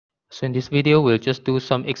So in this video, we'll just do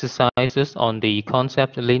some exercises on the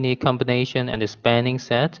concept linear combination and the spanning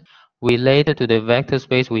set related to the vector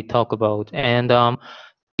space we talk about. And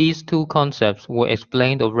these two concepts were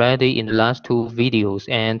explained already in the last two videos.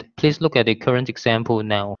 And please look at the current example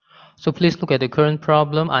now. So please look at the current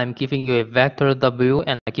problem. I'm giving you a vector W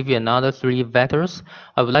and I give you another three vectors.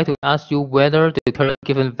 I would like to ask you whether the current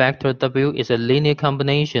given vector W is a linear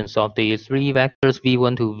combination of the three vectors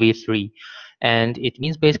V1 to V3. And it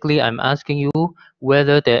means basically I'm asking you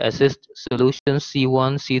whether there exist solutions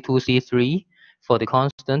C1, C2, C3 for the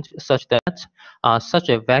constant such that such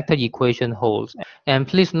a vector equation holds. And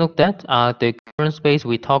please note that the current space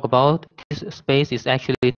we talk about, this space is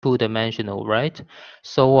actually two-dimensional, right?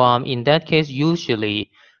 So in that case,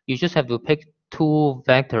 usually you just have to pick two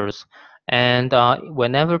vectors. And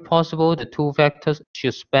whenever possible, the two vectors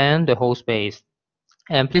should span the whole space.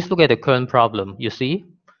 And please look at the current problem. You see?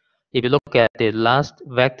 If you look at the last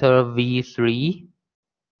vector v3,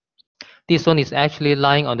 this one is actually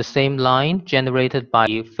lying on the same line generated by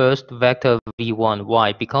first vector v1.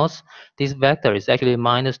 Why? Because this vector is actually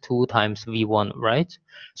minus 2 times v1, right?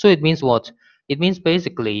 So it means what? It means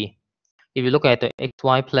basically, if you look at the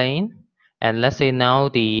xy plane, and let's say now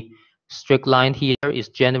the straight line here is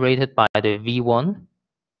generated by the v1,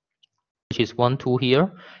 which is 1, 2 here.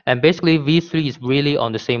 And basically V3 is really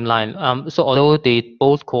on the same line. So although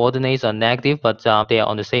both coordinates are negative, but they are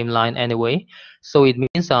on the same line anyway. So it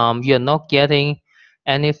means you are not getting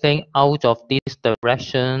anything out of this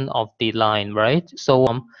direction of the line, right? So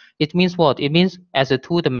it means what? It means as a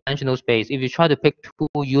two-dimensional space, if you try to pick two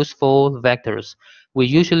useful vectors, we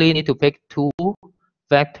usually need to pick two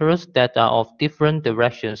vectors that are of different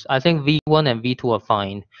directions. I think V1 and V2 are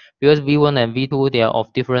fine because V1 and V2 they are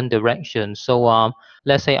of different directions. So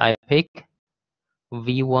let's say I pick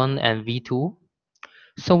V1 and V2.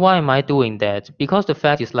 So why am I doing that? Because the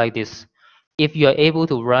fact is like this. If you are able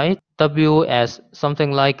to write W as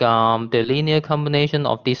something like the linear combination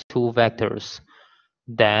of these two vectors,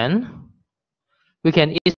 then we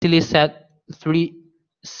can easily set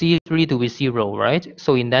C3 to be 0, right?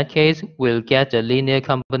 So in that case, we'll get the linear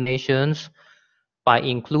combinations by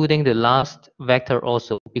including the last vector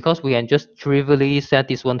also, because we can just trivially set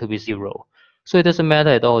this one to be 0. So it doesn't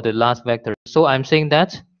matter at all, the last vector. So I'm saying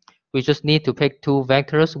that we just need to pick two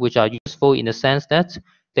vectors which are useful in the sense that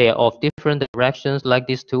they are of different directions like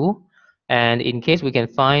these two. And in case we can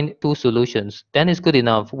find two solutions, then it's good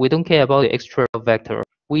enough. We don't care about the extra vector.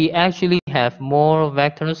 We actually have more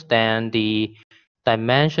vectors than the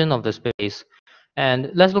dimension of the space.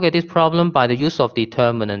 And let's look at this problem by the use of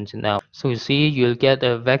determinant now. So you see, you'll get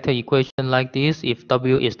a vector equation like this if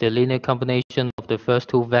W is the linear combination of the first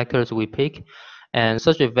two vectors we pick. And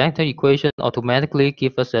such a vector equation automatically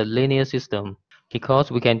gives us a linear system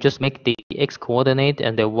because we can just make the x coordinate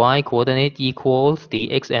and the y coordinate equals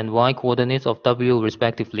the x and y coordinates of W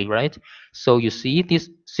respectively, right? So you see, this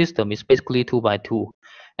system is basically 2 by 2.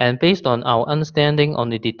 And based on our understanding on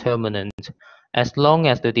the determinant, as long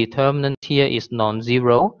as the determinant here is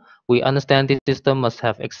non-zero, we understand this system must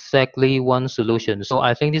have exactly one solution. So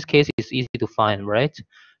I think this case is easy to find, right?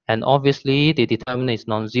 And obviously the determinant is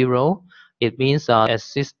non-zero. It means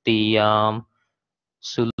exists the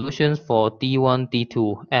solutions for D1,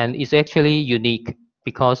 D2, and it's actually unique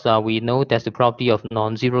because we know that's the property of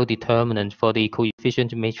non-zero determinant for the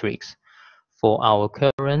coefficient matrix for our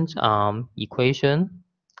current equation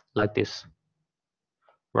like this,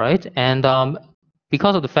 right? And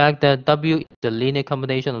because of the fact that W is the linear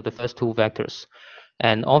combination of the first two vectors,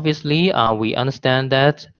 and obviously we understand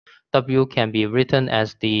that W can be written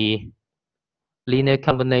as the linear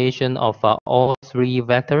combination of all three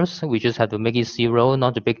vectors. We just have to make it 0,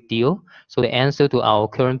 not a big deal. So the answer to our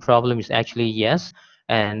current problem is actually yes.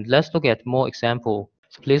 And let's look at more example.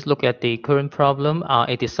 So please look at the current problem.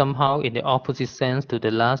 It is somehow in the opposite sense to the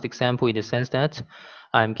last example in the sense that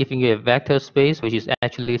I'm giving you a vector space which is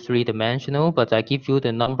actually three-dimensional, but I give you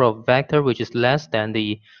the number of vector which is less than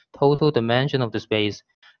the total dimension of the space.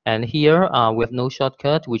 And here we have no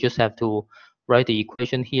shortcut. We just have to write the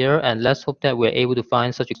equation here, and let's hope that we're able to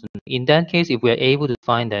find such. In that case, if we're able to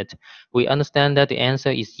find that, we understand that the answer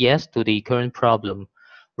is yes to the current problem,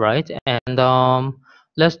 right? And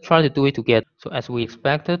let's try to do it together. So as we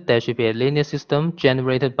expected, there should be a linear system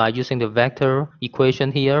generated by using the vector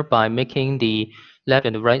equation here by making the left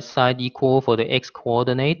and the right side equal for the x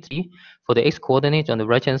coordinate. For the x-coordinate on the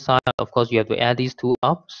right-hand side, of course, you have to add these two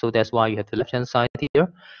up. So that's why you have the left-hand side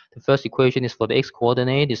here. The first equation is for the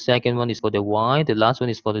x-coordinate. The second one is for the y. The last one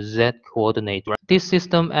is for the z-coordinate. Right? This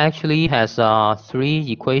system actually has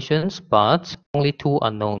 3 equations, but only 2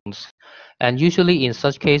 unknowns. And usually in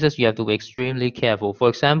such cases, you have to be extremely careful. For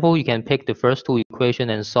example, you can pick the first 2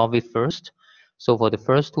 equations and solve it first. So for the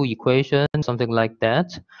first 2 equations, something like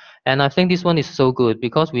that. And I think this one is so good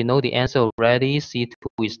because we know the answer already. C2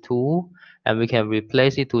 is 2, and we can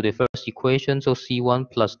replace it to the first equation. So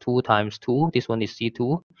C1 plus 2 times 2, this one is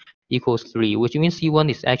C2, equals 3, which means C1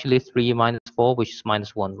 is actually 3 minus 4, which is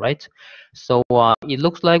minus 1, right? So it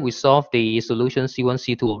looks like we solved the solution C1,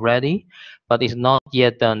 C2 already, but it's not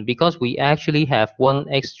yet done because we actually have one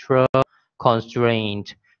extra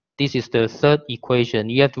constraint. This is the third equation.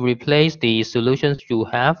 You have to replace the solutions you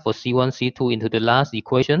have for C1, C2 into the last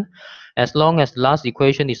equation. As long as the last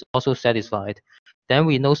equation is also satisfied, then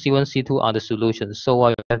we know C1, C2 are the solutions. So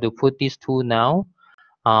I have to put these two now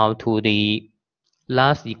to the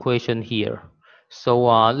last equation here. So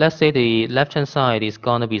let's say the left-hand side is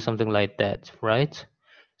going to be something like that, right?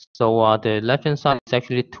 So the left-hand side is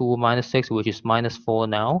actually 2 minus 6, which is minus 4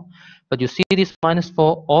 now. But you see this minus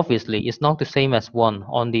 4, obviously, is not the same as 1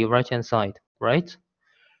 on the right-hand side, right?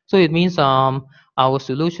 So it means our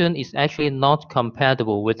solution is actually not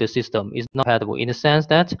compatible with the system. It's not compatible in the sense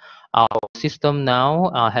that our system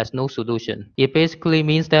now has no solution. It basically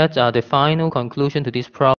means that the final conclusion to this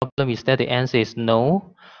problem is that the answer is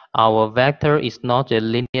no. Our vector is not a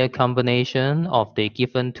linear combination of the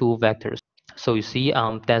given 2 vectors. So you see,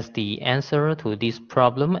 that's the answer to this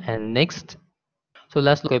problem. And next, so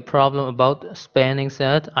let's look at a problem about spanning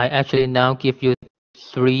set. I actually now give you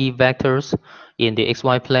 3 vectors in the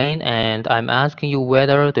xy plane, and I'm asking you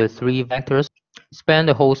whether the 3 vectors span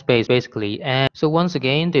the whole space basically. And so once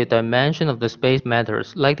again, the dimension of the space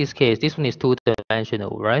matters. Like this case, this one is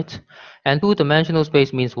 2-dimensional, right? And 2-dimensional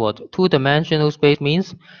space means what? 2-dimensional space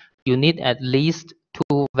means you need at least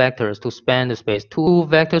 2 vectors to span the space. 2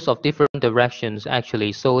 vectors of different directions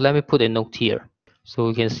actually. So let me put a note here. So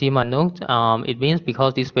you can see my note. It means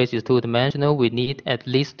because this space is 2-dimensional, we need at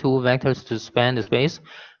least 2 vectors to span the space.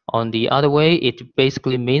 On the other way, it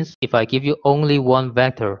basically means if I give you only 1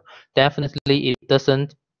 vector, definitely it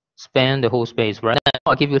doesn't span the whole space, right?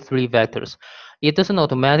 Now I'll give you 3 vectors. It doesn't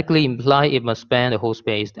automatically imply it must span the whole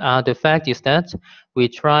space. The fact is that we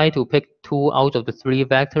try to pick 2 out of the 3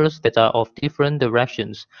 vectors that are of different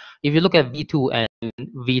directions. If you look at V2 and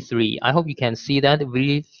V3, I hope you can see that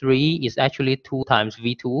V3 is actually 2 times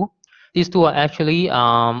V2. These two are actually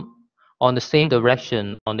on the same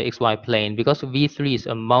direction on the xy plane because V3 is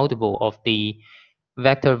a multiple of the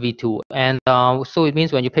vector V2. And so it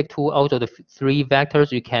means when you pick 2 out of the 3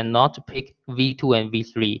 vectors, you cannot pick V2 and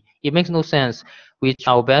V3. It makes no sense. We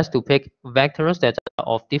try our best to pick vectors that are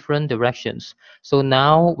of different directions. So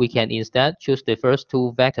now we can instead choose the first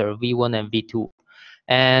 2 vectors, V1 and V2.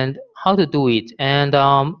 And how to do it? And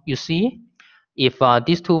you see, if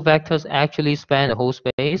these 2 vectors actually span the whole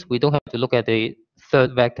space, we don't have to look at the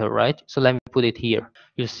third vector, right? So let me put it here.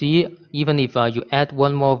 You see, even if you add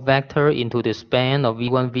 1 more vector into the span of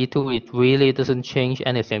V1, V2, it really doesn't change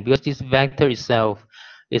anything because this vector itself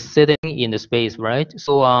is sitting in the space, right?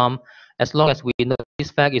 So as long as we know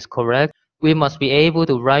this fact is correct, we must be able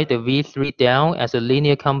to write the V3 down as a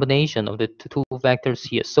linear combination of the 2 vectors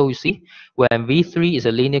here. So you see, when V3 is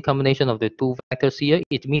a linear combination of the 2 vectors here,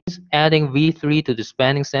 it means adding V3 to the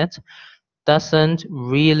spanning set doesn't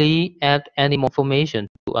really add any more information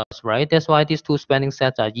to us, right? That's why these 2 spanning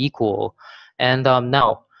sets are equal. And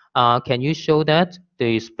now, can you show that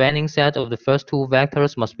the spanning set of the first 2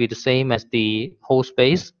 vectors must be the same as the whole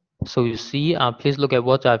space? So you see, please look at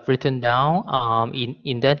what I've written down.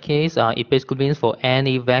 In that case, it basically means for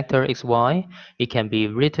any vector xy, it can be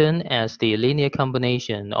written as the linear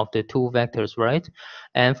combination of the 2 vectors, right?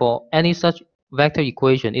 And for any such vector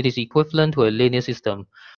equation, it is equivalent to a linear system.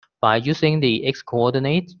 By using the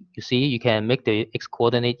x-coordinate, you see, you can make the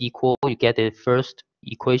x-coordinate equal. You get the first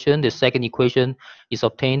equation. The second equation is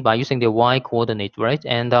obtained by using the y-coordinate, right?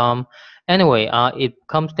 And anyway, it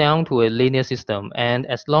comes down to a linear system. And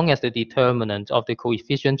as long as the determinant of the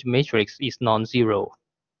coefficient matrix is non-zero,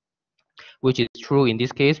 which is true in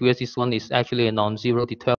this case, because this one is actually a non-zero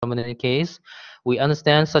determinant case, we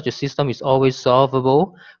understand such a system is always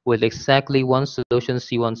solvable with exactly one solution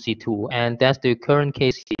C1, C2, and that's the current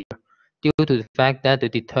case here, due to the fact that the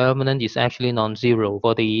determinant is actually non-zero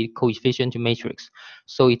for the coefficient matrix.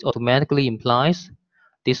 So it automatically implies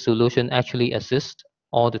this solution actually exists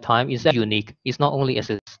all the time. It's unique. It's not only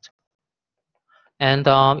exists. And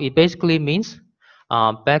it basically means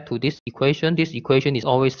back to this equation is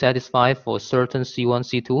always satisfied for certain C1,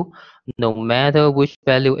 C2, no matter which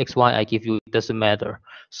value xy I give you, it doesn't matter.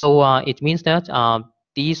 So it means that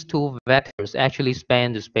these two vectors actually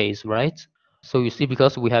span the space, right? So you see,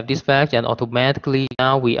 because we have this fact, and automatically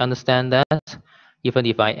now we understand that even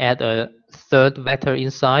if I add a third vector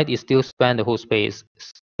inside, it still span the whole space.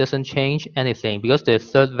 Doesn't change anything because the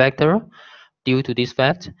third vector, due to this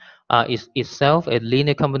fact, is itself a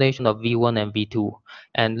linear combination of V1 and V2.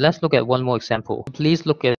 And let's look at one more example. Please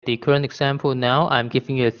look at the current example now. I'm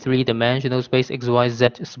giving you a three-dimensional space,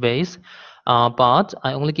 XYZ space, but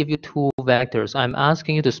I only give you two vectors. I'm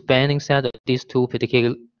asking you the spanning set of these two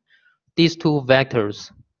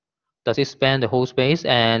vectors. Does it span the whole space?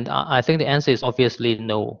 And I think the answer is obviously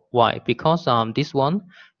no. Why? Because this one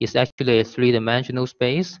is actually a three-dimensional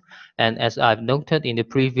space, and as I've noted in the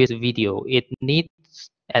previous video, it needs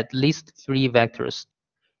at least three vectors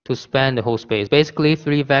to span the whole space. Basically,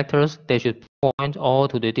 three vectors, they should point all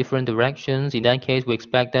to the different directions. In that case, we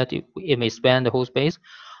expect that it may span the whole space.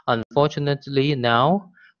 Unfortunately, now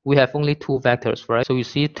we have only two vectors, right? So you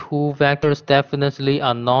see, two vectors definitely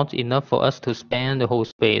are not enough for us to span the whole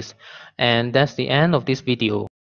space. And that's the end of this video.